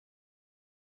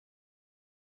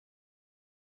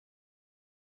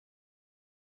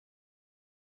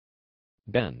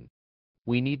Ben,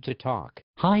 we need to talk.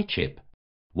 Hi, Chip.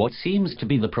 What seems to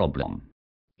be the problem?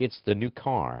 It's the new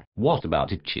car. What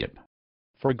about it, Chip?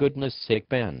 For goodness sake,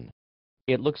 Ben.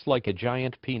 It looks like a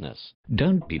giant penis.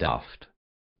 Don't be daft.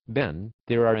 Ben,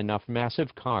 there are enough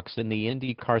massive cocks in the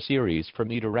IndyCar series for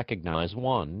me to recognize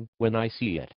one when I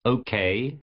see it.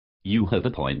 Okay. You have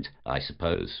a point, I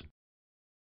suppose.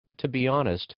 To be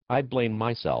honest, I blame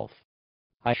myself.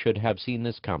 I should have seen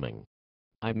this coming.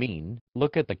 I mean,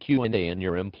 look at the Q&A in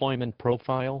your employment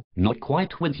profile. Not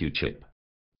quite with you, Chip.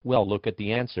 Well, look at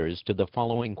the answers to the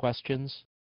following questions.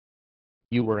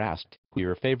 You were asked who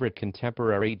your favorite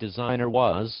contemporary designer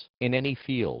was in any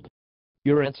field.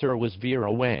 Your answer was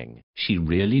Vera Wang. She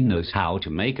really knows how to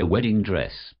make a wedding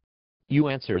dress. You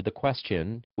answered the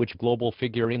question, which global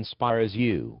figure inspires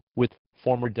you, with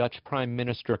former Dutch Prime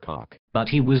Minister Kok. But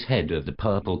he was head of the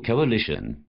Purple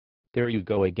Coalition. There you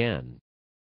go again.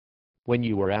 When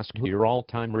you were asked who your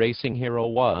all-time racing hero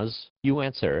was, you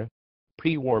answer,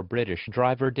 pre-war British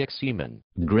driver Dick Seaman.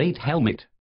 Great helmet.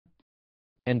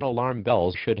 And alarm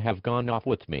bells should have gone off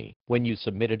with me when you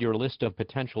submitted your list of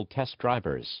potential test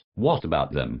drivers. What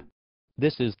about them?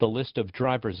 This is the list of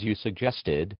drivers you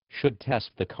suggested should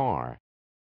test the car.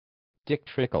 Dick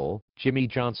Trickle, Jimmy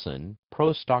Johnson,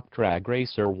 pro stock drag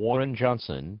racer Warren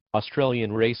Johnson,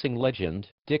 Australian racing legend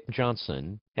Dick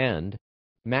Johnson, and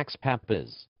Max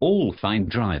Pappas. All fine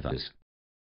drivers.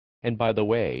 And by the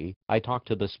way, I talked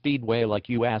to the Speedway like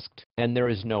you asked, and there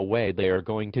is no way they are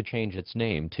going to change its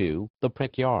name to the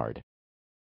Brickyard.